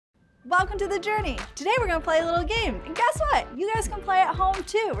Welcome to the journey. Today we're gonna play a little game. And guess what? You guys can play at home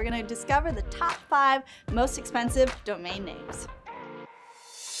too. We're gonna discover the top 5 most expensive domain names.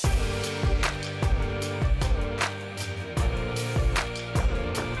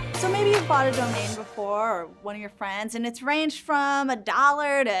 So maybe you've bought a domain before, or one of your friends, and it's ranged from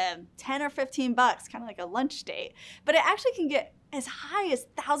 $1 to 10 or 15 bucks, kind of like a lunch date. But it actually can get as high as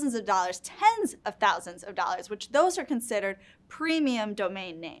thousands of dollars, tens of thousands of dollars, which those are considered premium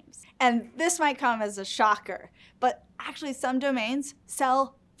domain names. And this might come as a shocker, but actually some domains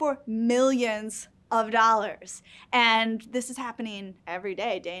sell for millions of dollars. And this is happening every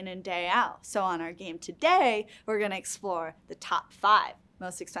day, day in and day out. So on our game today, we're gonna explore the top 5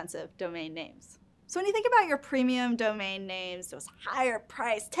 most expensive domain names. So when you think about your premium domain names, those higher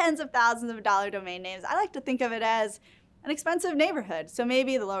priced, tens of thousands of dollar domain names, I like to think of it as an expensive neighborhood. So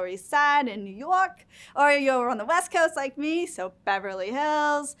maybe the Lower East Side in New York, or you're over on the West Coast like me, so Beverly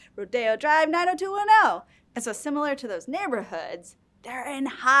Hills, Rodeo Drive, 90210. And so similar to those neighborhoods, they're in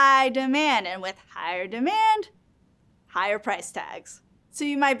high demand, and with higher demand, higher price tags. So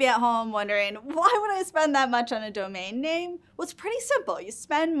you might be at home wondering, why would I spend that much on a domain name? Well, it's pretty simple. You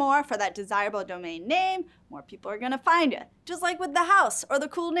spend more for that desirable domain name, more people are gonna find you. Just like with the house or the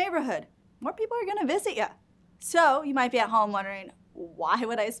cool neighborhood, more people are gonna visit you. So you might be at home wondering, why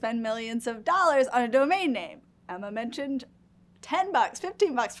would I spend millions of dollars on a domain name? Emma mentioned 10 bucks,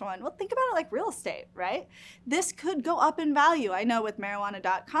 15 bucks for one. Well, think about it like real estate, right? This could go up in value. I know with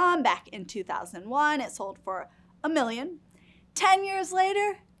marijuana.com back in 2001, it sold for $1 million. 10 years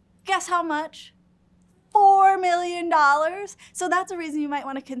later, guess how much? $4 million. So that's a reason you might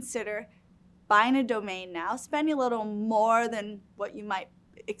want to consider buying a domain now, spending a little more than what you might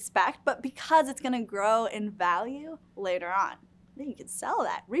expect, but because it's going to grow in value later on. Then you can sell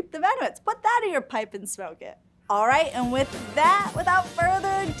that, reap the benefits, put that in your pipe and smoke it. All right, and with that, without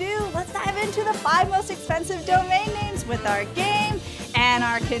further ado, let's dive into the 5 most expensive domain names with our game and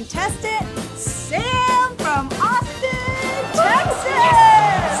our contestant, Sam from Austin,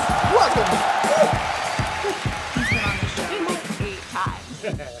 Texas. Welcome. He's been on the show like 8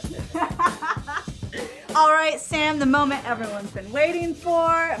 times. All right, Sam, the moment everyone's been waiting for.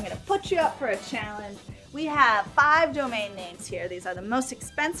 I'm gonna put you up for a challenge. We have 5 domain names here. These are the most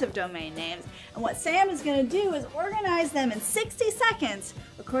expensive domain names. And what Sam is gonna do is organize them in 60 seconds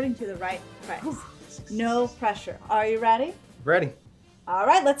according to the right price. No pressure. Are you ready? Ready. All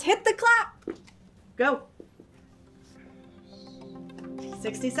right, let's hit the clock. Go.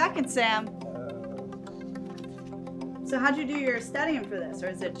 60 seconds, Sam. So how'd you do your studying for this, or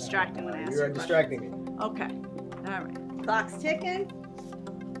is it distracting when I ask you? You're distracting me. Okay. All right. Clock's ticking.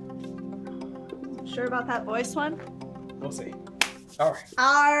 Sure about that voice one? We'll see. All right.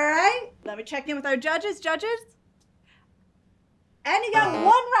 All right. Let me check in with our judges. Judges? And you got 1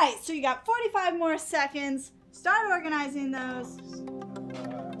 right, so you got 45 more seconds. Start organizing those.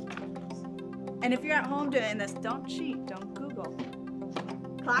 And if you're at home doing this, don't cheat. Don't Google.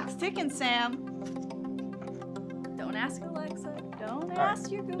 Clock's ticking, Sam. Don't ask Alexa. Don't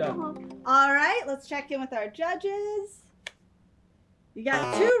ask your Google Home. All right, let's check in with our judges. You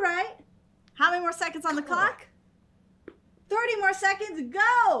got 2 right. How many more seconds on the clock? 30 more seconds,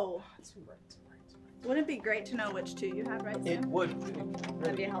 go! 2 right. Wouldn't it be great to know which 2 you had right, Sam? It would.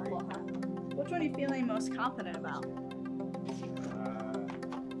 That'd be helpful, huh? Which one are you feeling most confident about?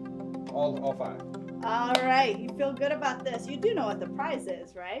 All 5. All right, you feel good about this. You do know what the prize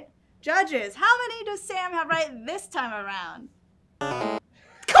is, right? Judges, how many does Sam have right this time around?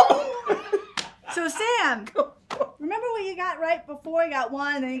 Come on! So Sam, remember what you got right before? You got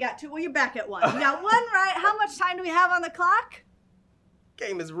 1, then you got 2. Well, you're back at 1. You got 1 right. How much time do we have on the clock?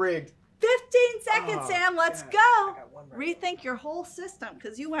 Game is rigged. 15 seconds, Sam. Let's God, go. I got 1 right. Rethink your whole system,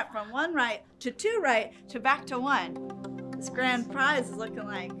 because you went from 1 right to 2 right to back to 1. This grand prize is looking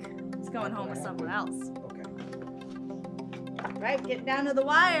like it's going home with someone else. Okay. All right, get down to the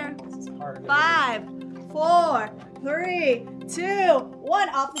wire. This is hard. 5, 4, 3, 2, 1.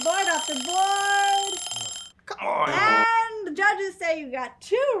 Off the board, off the board. Come on. And the judges say you got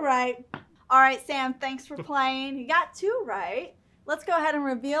 2 right. All right, Sam, thanks for playing. You got 2 right. Let's go ahead and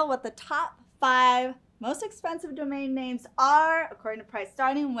reveal what the top 5 most expensive domain names are, according to price,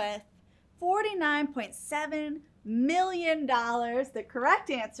 starting with $49.7 million. The correct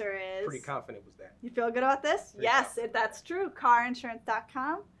answer is... Pretty confident was that. You feel good about this? Pretty Yes, that's true.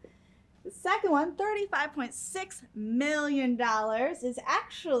 Carinsurance.com. The second one, $35.6 million, is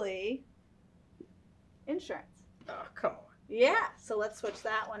actually insurance. Oh, come on. Yeah, so let's switch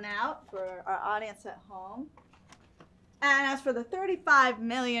that one out for our audience at home. And as for the $35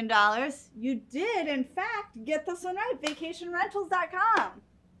 million, you did, in fact, get this one right, vacationrentals.com.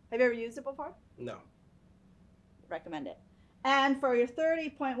 Have you you ever used it before? No. Recommend it. And for your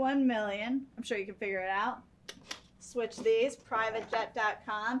 30.1 million, I'm sure you can figure it out. Switch these,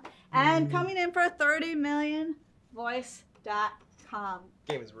 privatejet.com. And coming in for 30 million, voice.com.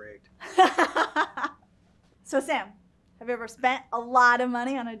 Game is rigged. So Sam, have you ever spent a lot of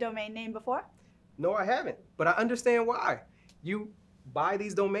money on a domain name before? No, I haven't. But I understand why. You buy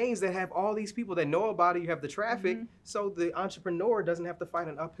these domains that have all these people that know about it. You have the traffic, so the entrepreneur doesn't have to fight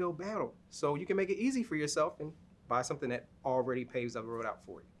an uphill battle. So you can make it easy for yourself and buy something that already paves the road out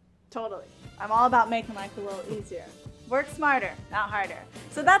for you. Totally. I'm all about making life a little easier. Work smarter, not harder.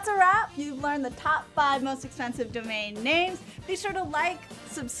 So that's a wrap. You've learned the top 5 most expensive domain names. Be sure to like,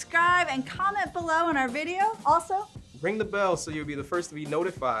 subscribe, and comment below on our video. Also, Ring the bell so you'll be the first to be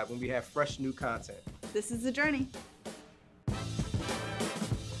notified when we have fresh new content. this is The Journey.